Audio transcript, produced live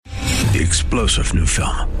The explosive new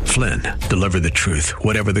film, Flynn, deliver the truth,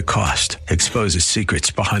 whatever the cost, exposes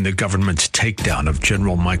secrets behind the government's takedown of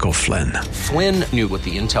General Michael Flynn. Flynn knew what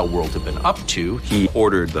the intel world had been up to. He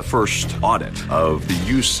ordered the first audit of the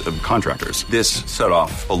use of contractors. This set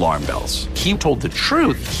off alarm bells. He told the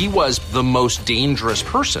truth. He was the most dangerous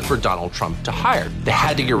person for Donald Trump to hire. They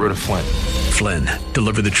had to get rid of Flynn. Flynn,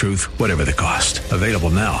 deliver the truth, whatever the cost. Available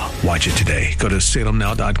now. Watch it today. Go to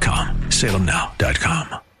salemnow.com.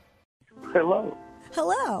 salemnow.com. Hello.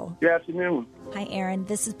 Hello. Good afternoon. Hi, Aaron.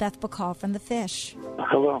 This is Beth Bacall from The Fish.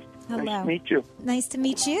 Hello. Hello. Nice to meet you. Nice to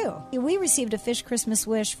meet you. We received a Fish Christmas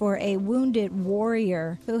wish for a wounded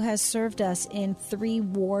warrior who has served us in 3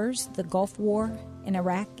 wars, the Gulf War, in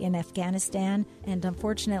Iraq, in Afghanistan, and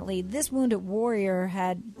unfortunately, this wounded warrior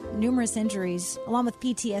had numerous injuries, along with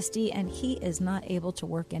PTSD, and he is not able to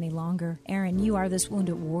work any longer. Aaron, you are this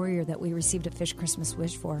wounded warrior that we received a Fish Christmas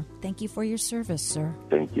wish for. Thank you for your service, sir.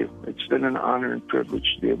 Thank you. It's been an honor and privilege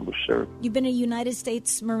to be able to serve. You've been a United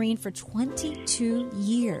States Marine for 22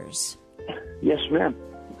 years. Yes, ma'am.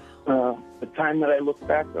 A time that I look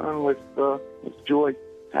back on with joy,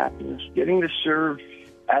 happiness. Getting to serve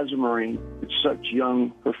as a Marine with such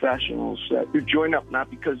young professionals that who join up not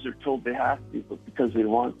because they're told they have to, but because they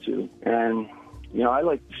want to. And, you know, I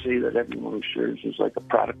like to say that everyone who serves is like a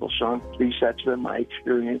prodigal son. At least that's been my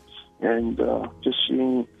experience. And just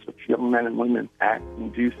seeing such young men and women act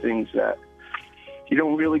and do things that you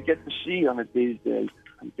don't really get to see on a day-to-day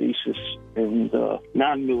basis in the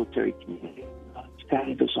non-military community. Kind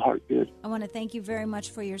of does the heart good. I want to thank you very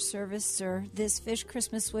much for your service, sir. This Fish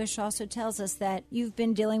Christmas wish also tells us that you've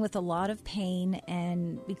been dealing with a lot of pain,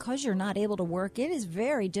 and because you're not able to work, it is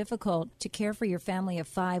very difficult to care for your family of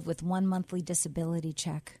 5 with 1 monthly disability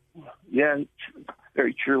check. Yeah, it's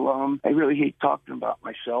very true. I really hate talking about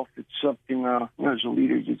myself. It's something, as a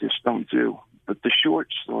leader, you just don't do. But the short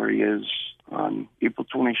story is, on April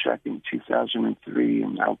 22nd, 2003,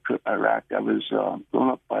 in Al-Qud, Iraq, I was blown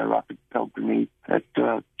up by a rocket-propelled grenade that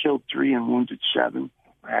killed 3 and wounded 7.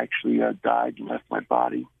 I actually died and left my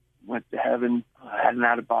body, went to heaven, had an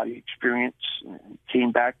out-of-body experience, and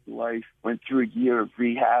came back to life, went through a year of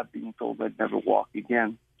rehab, being told I'd never walk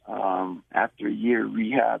again. After a year of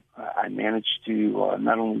rehab, I managed to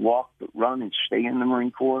not only walk but run and stay in the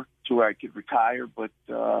Marine Corps to where I could retire, but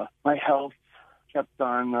my health kept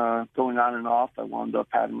on going on and off. I wound up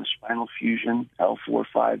having a spinal fusion,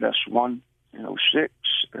 L45S1 in 06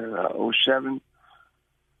 or 07,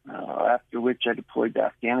 after which I deployed to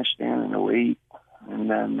Afghanistan in 08. And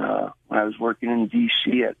then when I was working in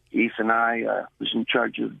D.C. at 8th and I was in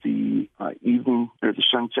charge of the evening or the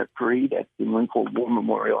sunset parade at the Marine Corps War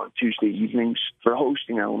Memorial on Tuesday evenings for a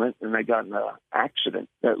hosting element, and I got in an accident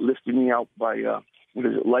that lifted me out by,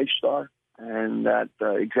 Lifestar, and that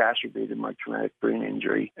exacerbated my traumatic brain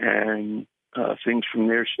injury. And things from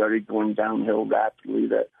there started going downhill rapidly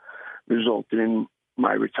that resulted in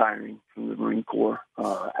my retiring from the Marine Corps.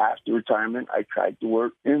 After retirement, I tried to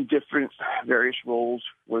work in different various roles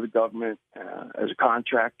for the government as a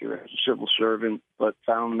contractor, as a civil servant, but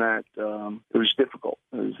found that it was difficult.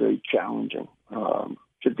 It was very challenging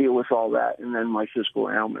to deal with all that. And then my physical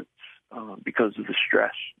ailments because of the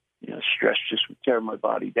stress. You know, stress just would tear my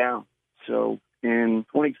body down. So in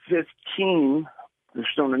 2015, there's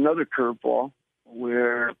thrown another curveball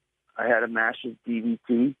where I had a massive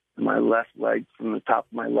DVT. My left leg from the top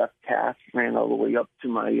of my left calf ran all the way up to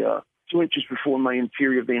my 2 inches before my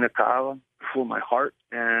inferior vena cava, before my heart,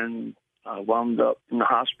 and wound up in the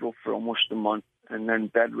hospital for almost a month and then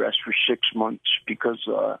bed rest for 6 months because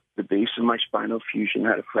the base of my spinal fusion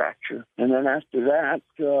had a fracture. And then after that,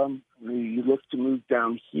 we looked to move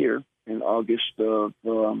down here. In August of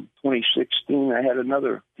 2016, I had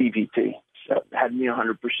another DVT that had me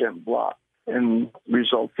 100% blocked and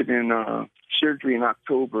resulted in surgery in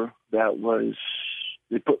October that was,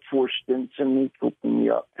 they put 4 stents in me, opened me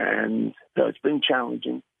up. And it's been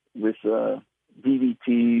challenging with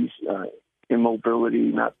DVTs,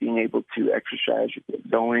 immobility, not being able to exercise or get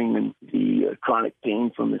going, and the chronic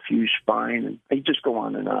pain from the fused spine. And I just go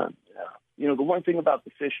on and on. You know, the one thing about the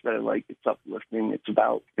Fish that I like, it's uplifting. It's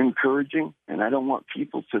about encouraging, and I don't want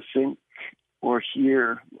people to think or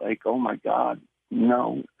hear like, oh, my God,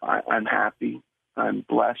 no, I'm happy. I'm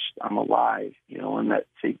blessed. I'm alive. You know, on that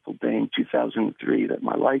fateful day in 2003 that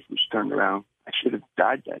my life was turned around, I should have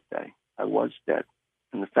died that day. I was dead.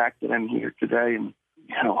 And the fact that I'm here today and,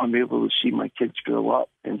 you know, I'm able to see my kids grow up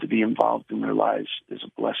and to be involved in their lives is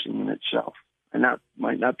a blessing in itself. I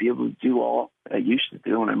might not be able to do all that I used to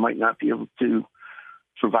do, and I might not be able to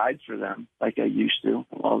provide for them like I used to.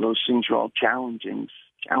 All those things are all challenging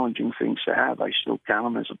things to have. I still count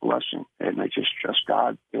them as a blessing, and I just trust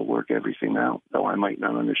God. He'll work everything out. Though I might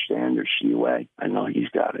not understand or see a way, I know he's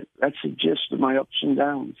got it. That's the gist of my ups and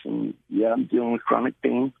downs. And yeah, I'm dealing with chronic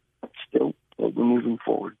pain still, but we're moving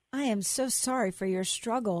forward. I am so sorry for your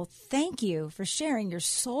struggle. Thank you for sharing your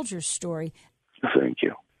soldier story. Thank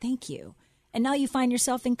you. Thank you. And now you find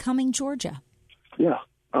yourself in Cumming, Georgia. Yeah.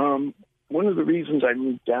 One of the reasons I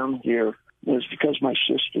moved down here was because my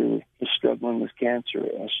sister is struggling with cancer,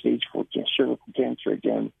 stage 4 cervical cancer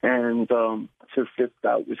again. And it's her 5th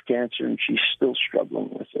bout with cancer, and she's still struggling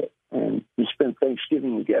with it. And we spent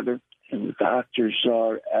Thanksgiving together, and the doctors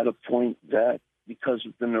are at a point that because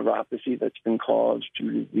of the neuropathy that's been caused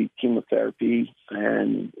due to the chemotherapy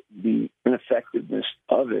and the ineffectiveness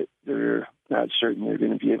of it, they're not certain they're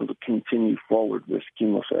going to be able to continue forward with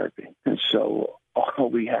chemotherapy. And so all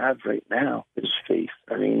we have right now is faith.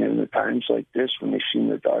 I mean, in the times like this, when they seem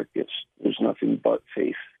the darkest, there's nothing but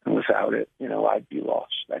faith. And without it, I'd be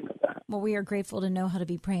lost. I know that. Well, we are grateful to know how to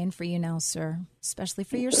be praying for you now, sir, especially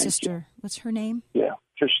for your sister. What's her name? Yeah,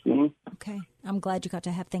 Christine. Okay. I'm glad you got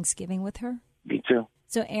to have Thanksgiving with her. Me too.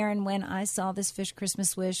 So, Aaron, when I saw this Fish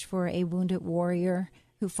Christmas wish for a wounded warrior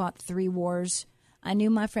who fought 3 wars, I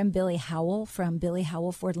knew my friend Billy Howell from Billy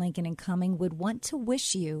Howell, Ford Lincoln and Cumming would want to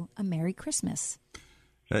wish you a Merry Christmas.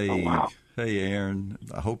 Hey, wow. Hey, Aaron.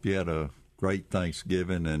 I hope you had a great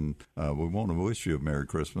Thanksgiving, and we want to wish you a Merry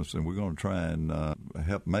Christmas, and we're going to try and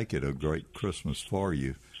help make it a great Christmas for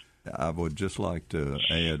you. I would just like to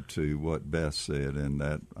add to what Beth said, in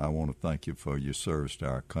that I want to thank you for your service to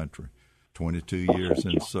our country. 22 years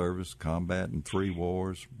in service, combating 3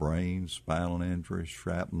 wars, brain, spinal injury,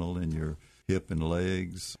 shrapnel in your hip and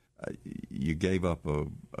legs. You gave up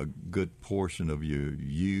a good portion of your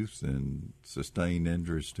youth and sustained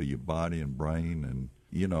injuries to your body and brain. And,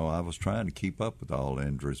 I was trying to keep up with all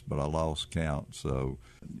injuries, but I lost count. So,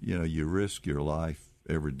 you risk your life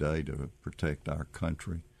every day to protect our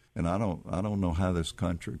country. And I don't know how this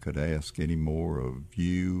country could ask any more of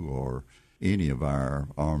you or any of our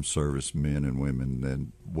armed service men and women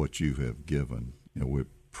than what you have given. We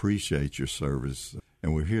appreciate your service,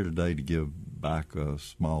 and we're here today to give back a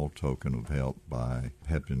small token of help by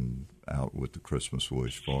helping out with the Christmas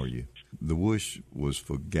wish for you. The wish was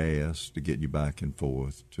for gas to get you back and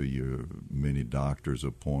forth to your many doctor's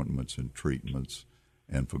appointments and treatments,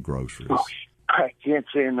 and for groceries. Oh, I can't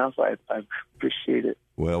say enough. I appreciate it.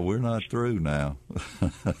 Well, we're not through now.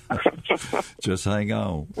 Just hang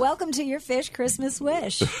on. Welcome to your Fish Christmas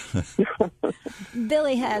wish.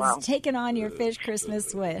 Billy has taken on your Fish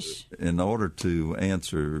Christmas wish. In order to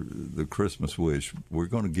answer the Christmas wish, we're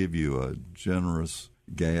going to give you a generous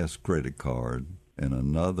gas credit card and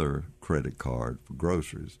another credit card for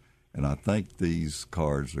groceries. And I think these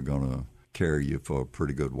cards are going to carry you for a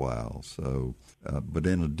pretty good while. So, but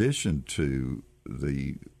in addition to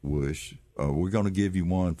the wish, we're going to give you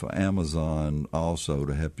one for Amazon also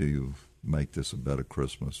to help you make this a better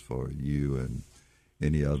Christmas for you and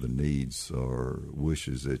any other needs or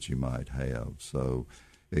wishes that you might have. So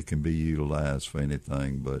it can be utilized for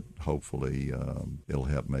anything, but hopefully it'll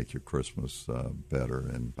help make your Christmas better.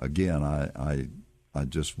 And again, I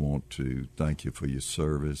just want to thank you for your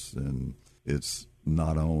service, and it's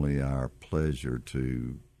not only our pleasure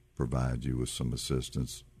to provide you with some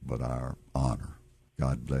assistance, but our honor.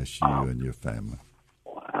 God bless you and your family.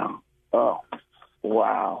 Wow. Oh,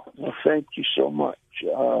 wow. Well, thank you so much.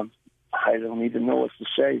 I don't even know what to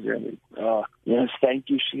say, really. Yes, thank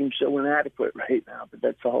you seems so inadequate right now, but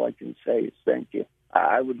that's all I can say is thank you.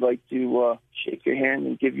 I would like to shake your hand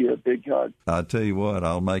and give you a big hug. I'll tell you what,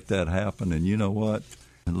 I'll make that happen. And you know what?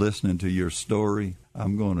 Listening to your story,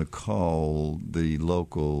 I'm going to call the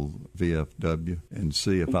local VFW and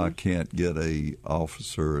see if I can't get a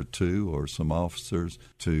officer or two or some officers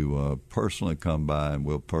to personally come by, and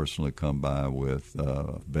we'll personally come by with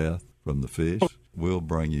Beth from the Fish. We'll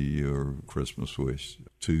bring you your Christmas wish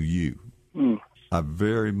to you. I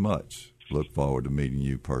very much look forward to meeting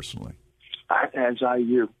you personally. As I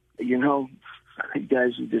do. You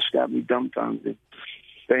guys have just got me dumbfounded.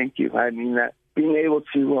 Thank you. I mean, that being able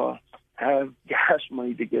to have gas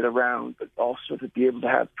money to get around, but also to be able to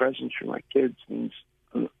have presents for my kids means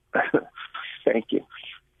thank you.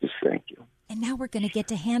 Just thank you. And now we're going to get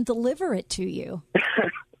to hand deliver it to you.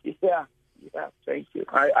 Yeah, thank you.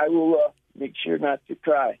 I will make sure not to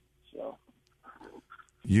cry. So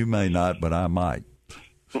you may not, but I might.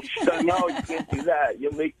 No, you can't do that.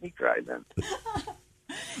 You'll make me cry then.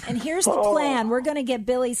 And here's the plan. We're going to get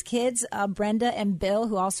Billy's kids, Brenda and Bill,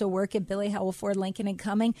 who also work at Billy Howell, Ford Lincoln and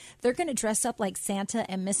Cumming. They're going to dress up like Santa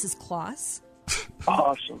and Mrs. Claus.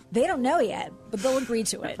 Awesome. They don't know yet, but they'll agree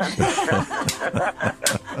to it.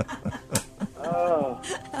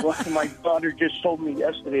 Well, my daughter just told me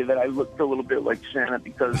yesterday that I looked a little bit like Santa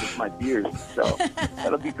because of my beard, so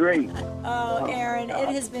that'll be great. Oh, Aaron, it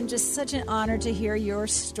has been just such an honor to hear your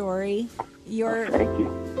story. Your Thank you.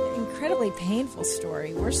 incredibly painful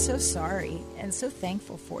story. We're so sorry and so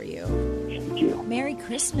thankful for you. Thank you. Merry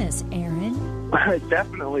Christmas, Aaron.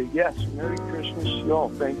 Definitely, yes. Merry Christmas, y'all.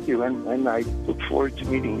 Thank you, and I look forward to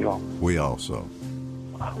meeting y'all. We also.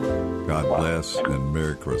 God bless and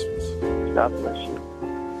Merry Christmas. God bless you.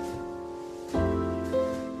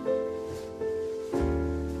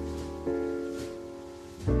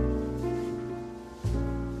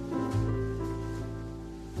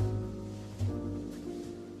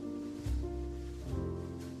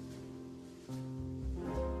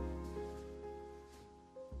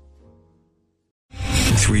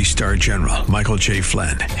 Three-star General Michael J.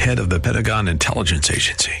 Flynn, head of the Pentagon Intelligence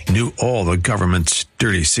Agency, knew all the government's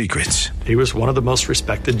dirty secrets. He was one of the most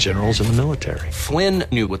respected generals in the military. Flynn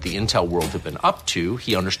knew what the intel world had been up to.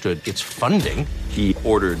 He understood its funding. He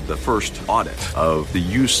ordered the first audit of the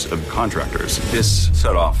use of contractors. This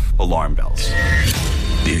set off alarm bells.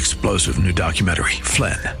 The explosive new documentary,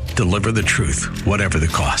 Flynn, Deliver the Truth, Whatever the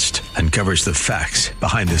Cost, uncovers the facts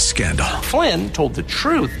behind this scandal. Flynn told the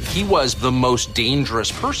truth. He was the most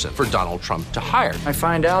dangerous person for Donald Trump to hire. I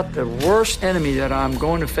find out the worst enemy that I'm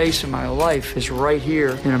going to face in my life is right here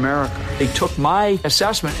in America. They took my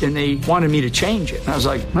assessment and they wanted me to change it. And I was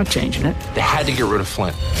like, I'm not changing it. They had to get rid of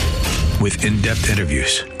Flynn. With in-depth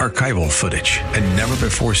interviews, archival footage, and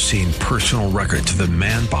never-before-seen personal records of the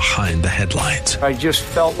man behind the headlines. I just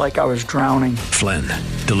felt like I was drowning. Flynn,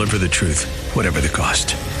 Deliver the Truth, Whatever the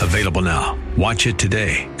Cost. Available now. Watch it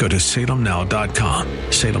today. Go to salemnow.com.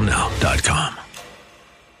 salemnow.com.